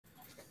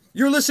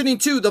You're listening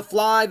to the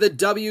Fly the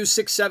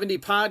W670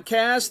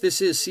 podcast.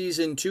 This is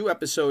season 2,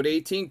 episode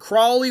 18.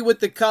 Crawley with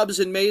the Cubs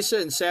in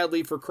Mesa, and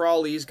sadly for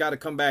Crawley, he's got to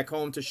come back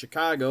home to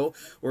Chicago,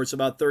 where it's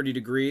about 30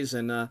 degrees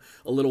and a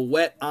little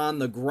wet on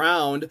the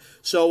ground.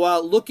 So,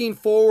 looking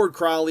forward,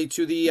 Crawley,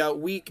 to the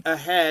week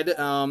ahead.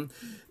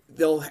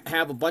 They'll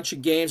have a bunch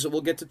of games that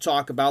we'll get to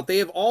talk about. They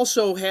have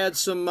also had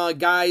some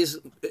guys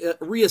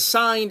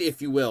reassigned,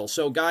 if you will.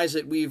 So guys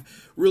that we've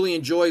really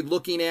enjoyed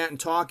looking at and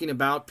talking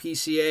about.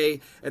 PCA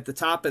at the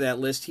top of that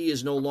list. He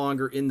is no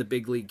longer in the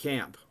big league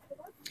camp.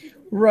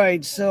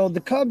 Right. So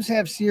the Cubs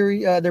have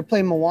series. They're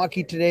playing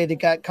Milwaukee today. They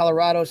got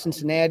Colorado,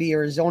 Cincinnati,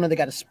 Arizona. They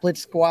got a split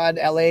squad,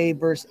 LA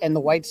versus and the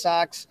White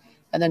Sox,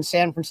 and then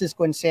San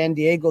Francisco and San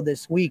Diego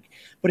this week.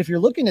 But if you're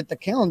looking at the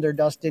calendar,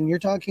 Dustin, you're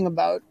talking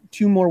about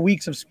 2 more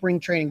weeks of spring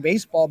training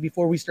baseball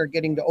before we start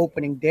getting to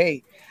opening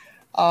day.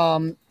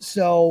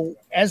 So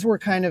as we're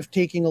kind of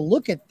taking a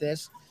look at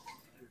this,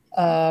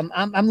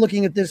 I'm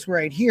looking at this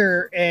right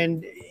here,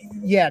 and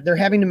yeah, they're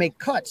having to make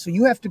cuts. So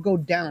you have to go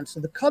down. So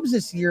the Cubs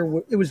this year,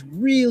 it was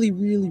really,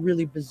 really,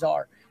 really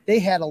bizarre. They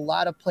had a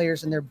lot of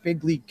players in their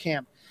big league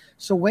camp.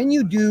 So when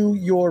you do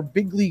your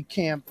big league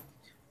camp,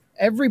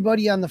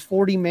 everybody on the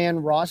 40-man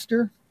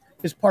roster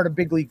is part of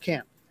big league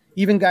camp.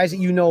 Even guys that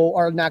you know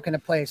are not going to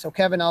play. So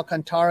Kevin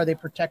Alcantara, they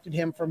protected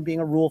him from being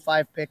a Rule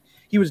 5 pick.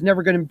 He was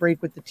never going to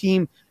break with the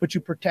team, but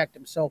you protect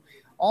him. So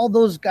all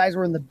those guys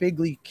were in the big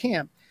league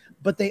camp.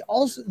 But they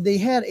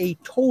had a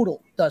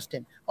total,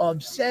 Dustin,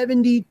 of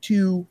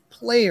 72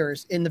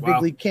 players in the big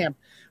Wow. league camp,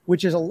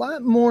 which is a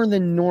lot more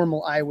than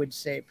normal, I would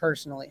say,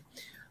 personally.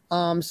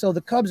 So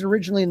the Cubs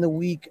originally in the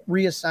week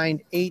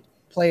reassigned 8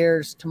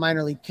 players to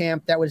minor league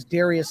camp. That was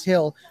Darius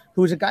Hill,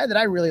 who's a guy that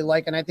I really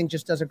like and I think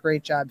just does a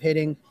great job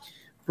hitting.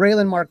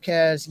 Braylon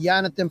Marquez,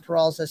 Jonathan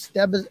Peralta,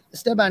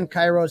 Esteban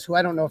Kairos, who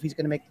I don't know if he's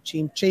going to make the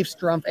team, Chase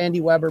Strumpf, Andy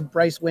Weber,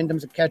 Bryce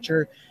Wyndham's a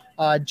catcher,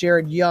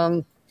 Jared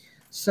Young.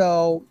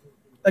 So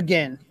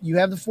again, you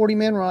have the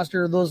 40-man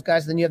roster of those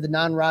guys, then you have the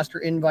non-roster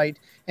invite.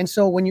 And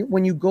so when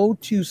you go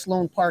to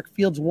Sloan Park,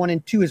 fields 1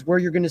 and 2 is where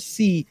you're going to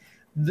see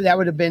that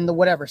would have been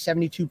the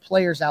 72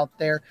 players out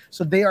there.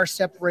 So they are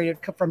separated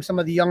from some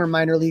of the younger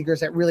minor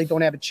leaguers that really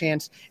don't have a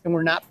chance and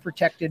were not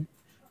protected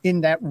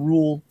in that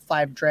Rule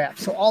 5 draft.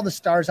 So all the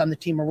stars on the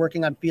team are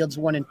working on fields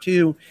 1 and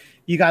 2.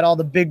 You got all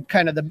the big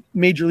kind of the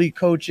major league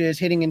coaches,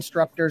 hitting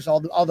instructors, all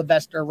the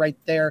best are right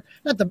there.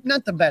 Not the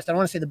best. I don't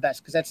want to say the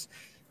best because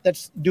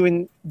that's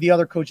doing the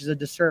other coaches a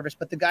disservice.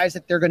 But the guys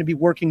that they're going to be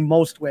working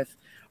most with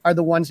are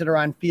the ones that are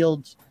on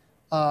fields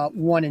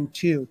 1 and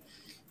 2.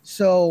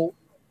 So,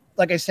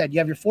 like I said, you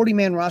have your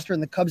 40-man roster,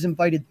 and the Cubs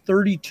invited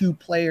 32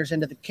 players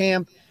into the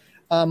camp.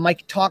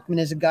 Mike Tauchman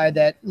is a guy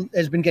that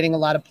has been getting a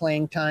lot of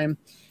playing time.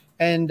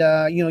 And,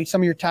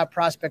 some of your top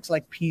prospects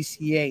like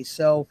PCA.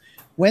 So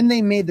when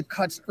they made the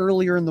cuts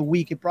earlier in the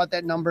week, it brought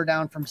that number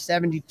down from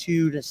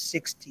 72 to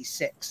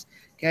 66.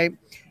 Okay.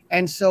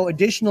 And so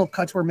additional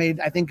cuts were made.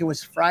 I think it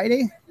was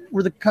Friday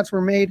where the cuts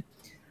were made.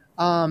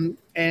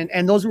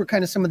 And those were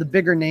kind of some of the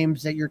bigger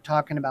names that you're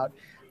talking about.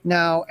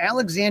 Now,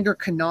 Alexander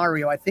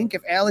Canario, I think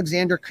if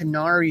Alexander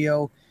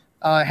Canario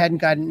hadn't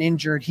gotten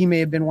injured, he may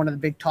have been one of the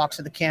big talks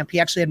of the camp. He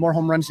actually had more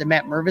home runs than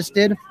Matt Mervis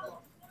did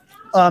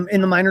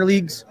in the minor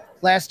leagues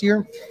last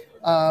year.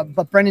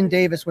 But Brennan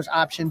Davis was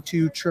optioned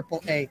to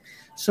AAA.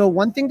 So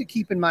one thing to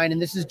keep in mind,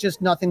 and this is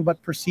just nothing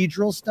but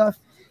procedural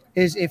stuff,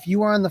 is if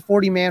you are on the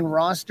 40-man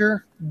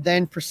roster,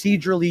 then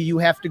procedurally you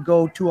have to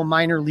go to a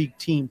minor league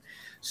team.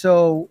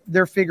 So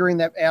they're figuring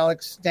that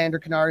Alexander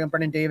Canario and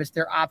Brennan Davis,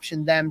 they're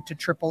optioned them to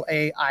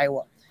AAA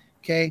Iowa.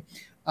 Okay.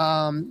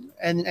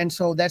 And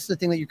so that's the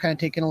thing that you're kind of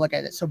taking a look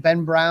at it. So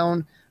Ben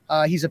Brown,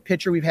 he's a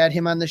pitcher. We've had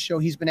him on the show.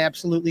 He's been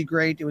absolutely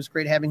great. It was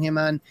great having him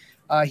on.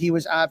 He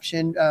was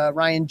optioned.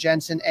 Ryan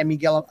Jensen and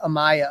Miguel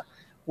Amaya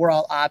were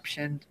all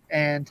optioned.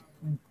 And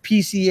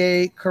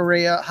PCA,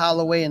 Correa,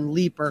 Holloway, and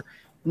Leaper,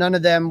 none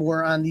of them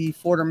were on the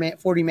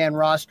 40-man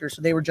roster,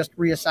 so they were just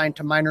reassigned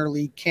to minor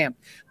league camp.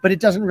 But it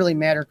doesn't really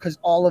matter because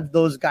all of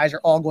those guys are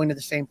all going to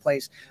the same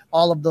place.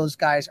 All of those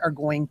guys are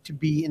going to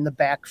be in the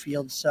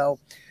backfield. So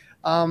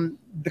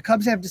the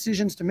Cubs have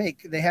decisions to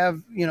make. They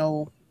have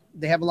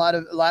a lot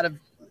of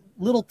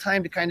little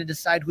time to kind of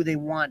decide who they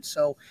want.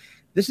 So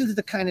this is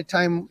the kind of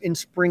time in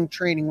spring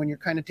training when you're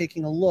kind of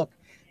taking a look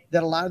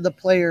that a lot of the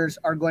players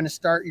are going to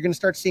start. You're going to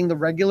start seeing the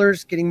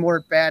regulars getting more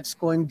at bats,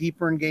 going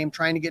deeper in game,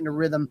 trying to get into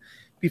rhythm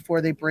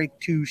before they break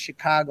to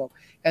Chicago.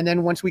 And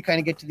then once we kind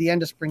of get to the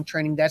end of spring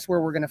training, that's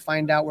where we're going to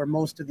find out where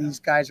most of these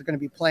guys are going to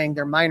be playing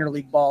their minor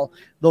league ball,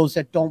 those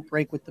that don't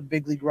break with the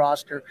big league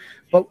roster.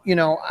 But,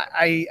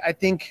 I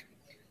think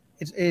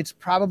it's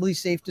probably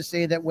safe to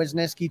say that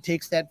Wisniewski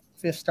takes that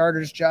fifth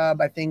starter's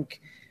job. I think,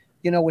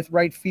 with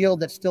right field,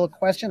 that's still a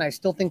question. I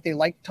still think they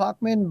like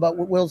Tauchman, but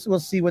we'll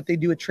see what they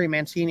do with Trey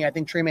Mancini. I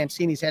think Trey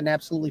Mancini's had an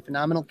absolutely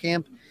phenomenal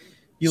camp.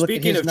 You look at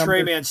Speaking his of Trey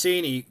numbers.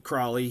 Mancini,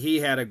 Crawley, he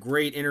had a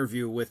great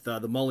interview with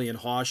the Mully and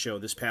Haw show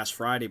this past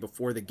Friday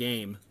before the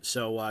game.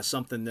 So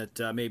something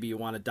that maybe you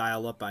want to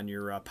dial up on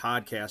your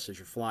podcast as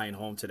you're flying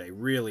home today.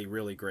 Really,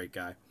 really great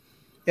guy.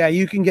 Yeah,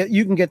 you can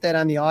get that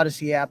on the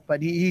Odyssey app,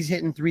 but he's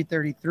hitting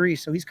 333,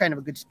 so he's kind of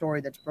a good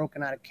story that's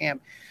broken out of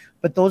camp.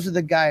 But those are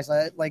the guys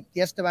like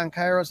Esteban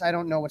Kairos. I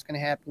don't know what's going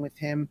to happen with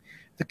him.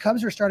 The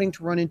Cubs are starting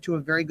to run into a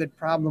very good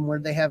problem where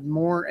they have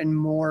more and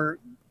more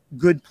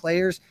good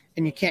players,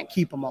 and you can't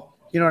keep them all.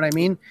 You know what I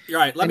mean? All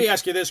right. Let me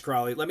ask you this,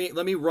 Crawley. Let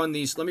me run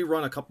these. Let me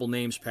run a couple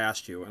names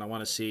past you, and I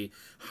want to see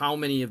how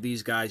many of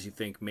these guys you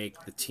think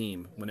make the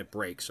team when it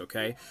breaks.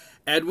 Okay,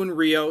 Edwin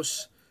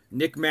Rios,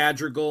 Nick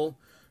Madrigal,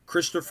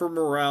 Christopher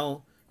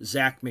Morel,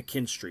 Zach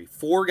McKinstry.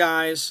 4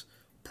 guys.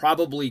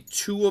 Probably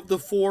 2 of the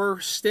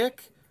 4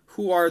 stick.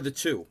 Who are the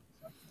 2?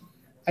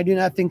 I do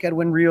not think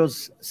Edwin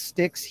Rios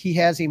sticks. He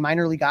has a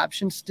minor league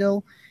option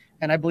still,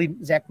 and I believe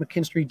Zach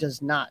McKinstry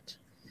does not.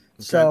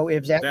 Okay. So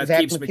if Zach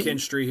keeps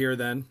McKinstry here,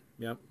 then.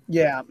 Yep.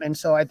 Yeah, and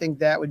so I think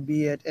that would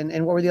be it.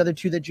 And what were the other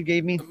 2 that you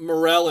gave me?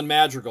 Morel and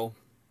Madrigal.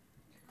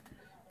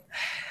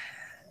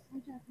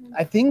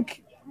 I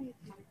think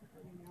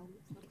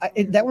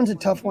that one's a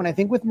tough one. I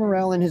think with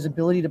Morel and his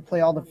ability to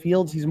play all the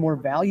fields, he's more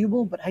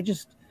valuable. But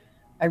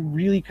I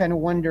really kind of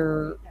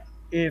wonder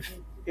if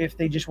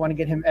they just want to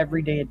get him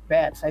every day at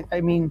bats. I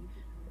mean,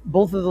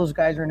 both of those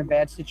guys are in a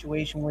bad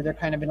situation where they're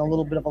kind of in a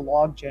little bit of a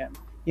log jam,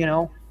 you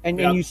know? And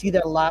you see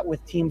that a lot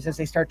with teams as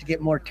they start to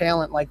get more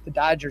talent, like the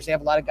Dodgers. They have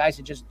a lot of guys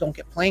that just don't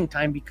get playing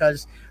time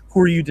because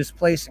who are you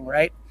displacing,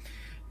 right?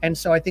 And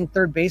so I think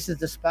third base is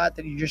the spot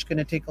that you're just going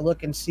to take a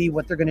look and see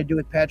what they're going to do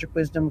with Patrick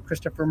Wisdom,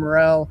 Christopher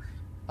Morel,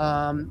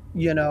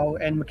 you know,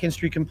 and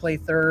McKinstry can play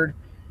third.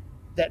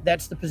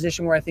 That's the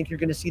position where I think you're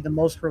going to see the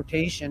most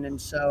rotation. And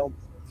so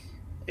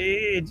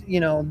just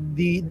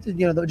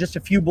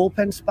a few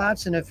bullpen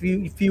spots and a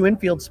few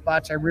infield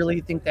spots. I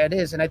really think that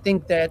is. And I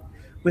think that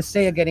with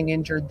Seiya getting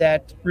injured,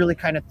 that really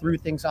kind of threw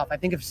things off. I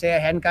think if Seiya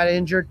hadn't got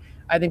injured,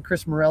 I think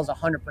Chris Morel's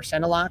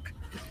 100% a lock.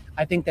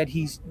 I think that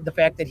the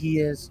fact that he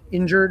is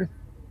injured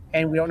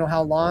and we don't know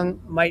how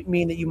long might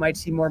mean that you might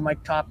see more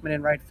Mike Tauchman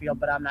in right field,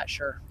 but I'm not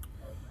sure.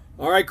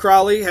 All right,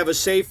 Crawley, have a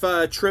safe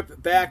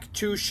trip back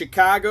to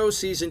Chicago,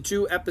 Season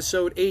 2,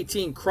 Episode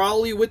 18.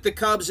 Crawley with the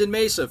Cubs in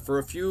Mesa for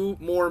a few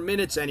more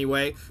minutes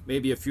anyway,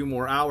 maybe a few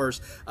more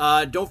hours.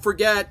 Don't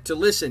forget to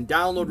listen,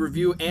 download,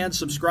 review, and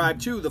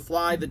subscribe to the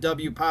Fly the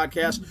W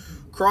podcast.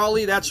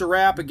 Crawley, that's a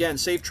wrap. Again,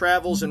 safe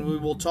travels, and we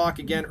will talk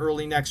again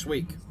early next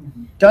week.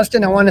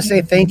 Dustin, I want to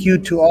say thank you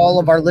to all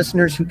of our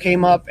listeners who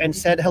came up and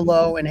said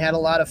hello and had a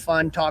lot of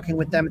fun talking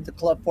with them at the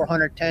Club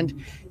 400 tent.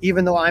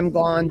 Even though I'm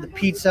gone, the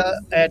pizza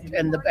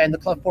and the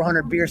Club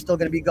 400 beer is still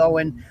going to be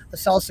going. The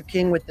Salsa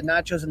King with the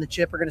nachos and the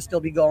chip are going to still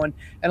be going,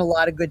 and a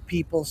lot of good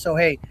people. So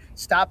hey,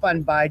 stop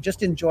on by,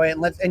 just enjoy it.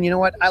 And you know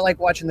what? I like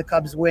watching the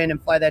Cubs win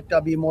and fly that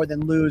W more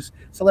than lose.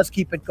 So let's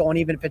keep it going,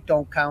 even if it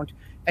don't count.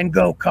 And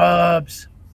go Cubs!